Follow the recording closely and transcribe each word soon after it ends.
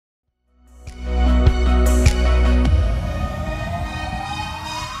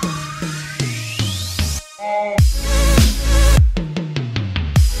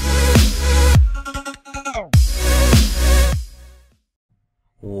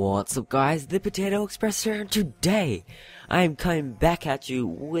What's up guys, ThePotatoExpress here, and today I am coming back at you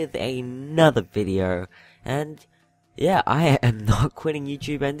with another video. And yeah, I am not quitting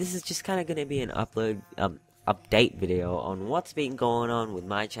YouTube, and this is just kind of going to be an update video on what's been going on with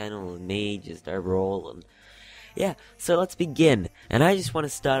my channel and me, just overall. And yeah, so let's begin. And I just want to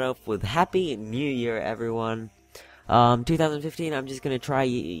start off with Happy New Year everyone. 2015, I'm just gonna try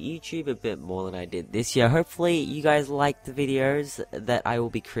YouTube a bit more than I did this year. Hopefully you guys like the videos that I will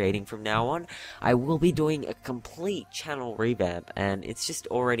be creating from now on. I will be doing a complete channel revamp, and it's just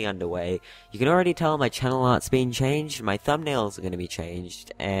already underway. You can already tell my channel art's been changed, my thumbnails are gonna be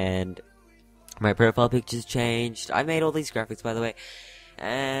changed, and my profile picture's changed. I made all these graphics, by the way,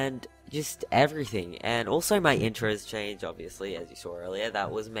 and just everything. And also my intro's changed, obviously, as you saw earlier.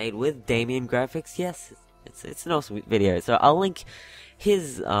 That was made with Damien Graphics. Yes, it's an awesome video, so I'll link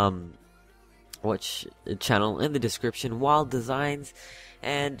his watch channel in the description, WildDesign,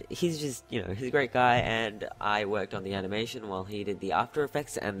 and he's just, you know, he's a great guy, and I worked on the animation while he did the After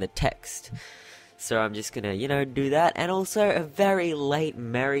Effects and the text. So I'm just gonna, you know, do that. And also a very late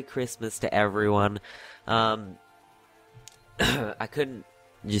Merry Christmas to everyone. I couldn't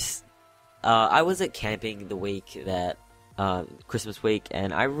just I was at camping the week that Christmas week,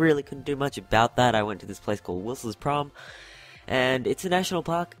 and I really couldn't do much about that. I went to this place called Whistler's Prom, and it's a national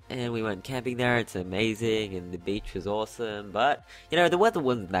park, and we went camping there. It's amazing, and the beach was awesome, but, you know, the weather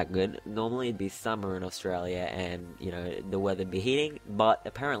wasn't that good. Normally it'd be summer in Australia, and, you know, the weather'd be heating, but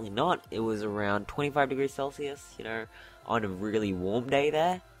apparently not. It was around 25 degrees Celsius, you know, on a really warm day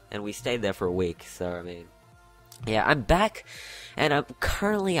there, and we stayed there for a week, so, I mean, yeah, I'm back, and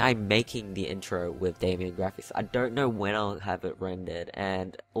I'm making the intro with Damien Graphics. I don't know when I'll have it rendered,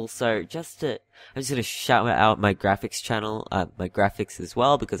 and also I'm just gonna shout out my graphics channel, my graphics as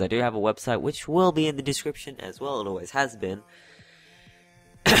well, because I do have a website which will be in the description as well. It always has been.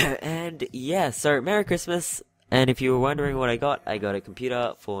 And yeah, so Merry Christmas. And if you were wondering what I got a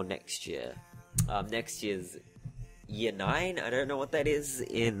computer for next year. Next year's Year 9, I don't know what that is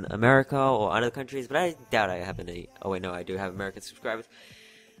in America or other countries, but I doubt I have any. Oh wait, no, I do have American subscribers.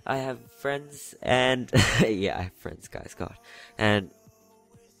 I have friends, and yeah, I have friends, guys, God. And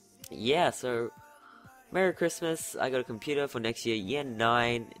yeah, so Merry Christmas. I got a computer for next year, Year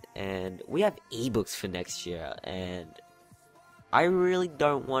 9, and we have ebooks for next year, and I really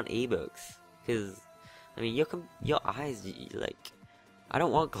don't want ebooks, because, I mean, your eyes, like, I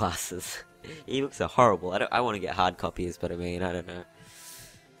don't want glasses. Ebooks are horrible. I want to get hard copies, but I mean, I don't know.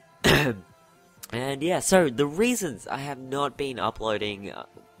 And yeah, so the reasons I have not been uploading,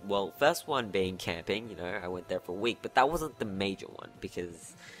 well, first one being camping. You know, I went there for a week, but that wasn't the major one,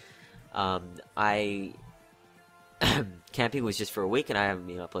 because camping was just for a week, and I haven't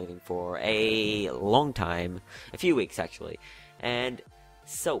been uploading for a long time, a few weeks actually. And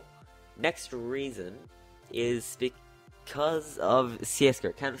so, next reason is because of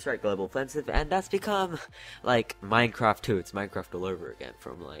CSGO, Counter-Strike Global Offensive, and that's become like Minecraft 2. It's Minecraft all over again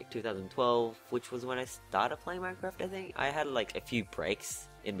from like 2012, which was when I started playing Minecraft, I think. I had like a few breaks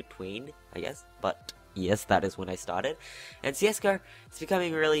in between, I guess, but yes, that is when I started. And CSGO, it's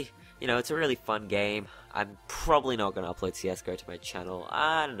becoming really, you know, it's a really fun game. I'm probably not going to upload CSGO to my channel.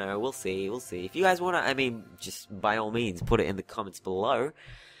 I don't know, we'll see. If you guys want to, I mean, just by all means, put it in the comments below.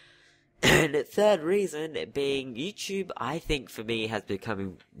 And the third reason being YouTube, I think for me has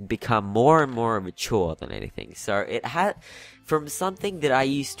become more and more of a chore than anything. So it had, from something that I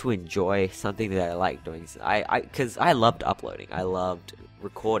used to enjoy, something that I liked doing, because I loved uploading, I loved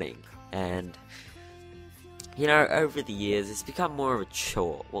recording, and, you know, over the years it's become more of a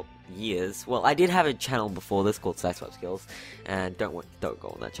chore. Well, I did have a channel before this called Sideswipe Skills, and don't go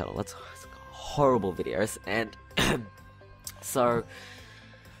on that channel. That's horrible videos, and so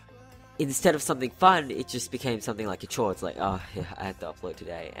instead of something fun, it just became something like a chore. It's like, oh, yeah, I have to upload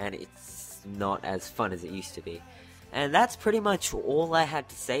today, and it's not as fun as it used to be. And that's pretty much all I had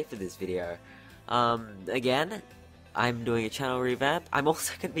to say for this video. Again, I'm doing a channel revamp. I'm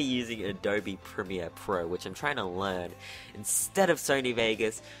also going to be using Adobe Premiere Pro, which I'm trying to learn, instead of Sony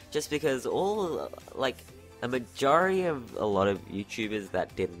Vegas, just because a majority of a lot of YouTubers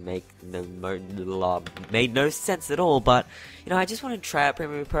that didn't made no sense at all. But, you know, I just want to try out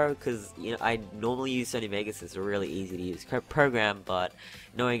Premiere Pro, because, you know, I normally use Sony Vegas. It's a really easy to use program, but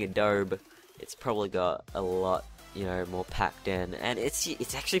knowing Adobe, it's probably got a lot, you know, more packed in, and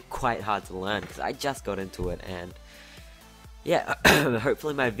it's actually quite hard to learn, because I just got into it. And yeah,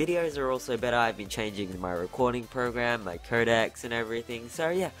 hopefully my videos are also better. I've been changing my recording program, my codecs and everything.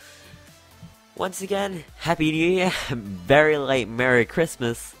 So yeah, once again, Happy New Year, very late Merry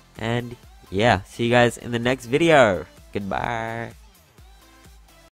Christmas, and yeah, see you guys in the next video. Goodbye.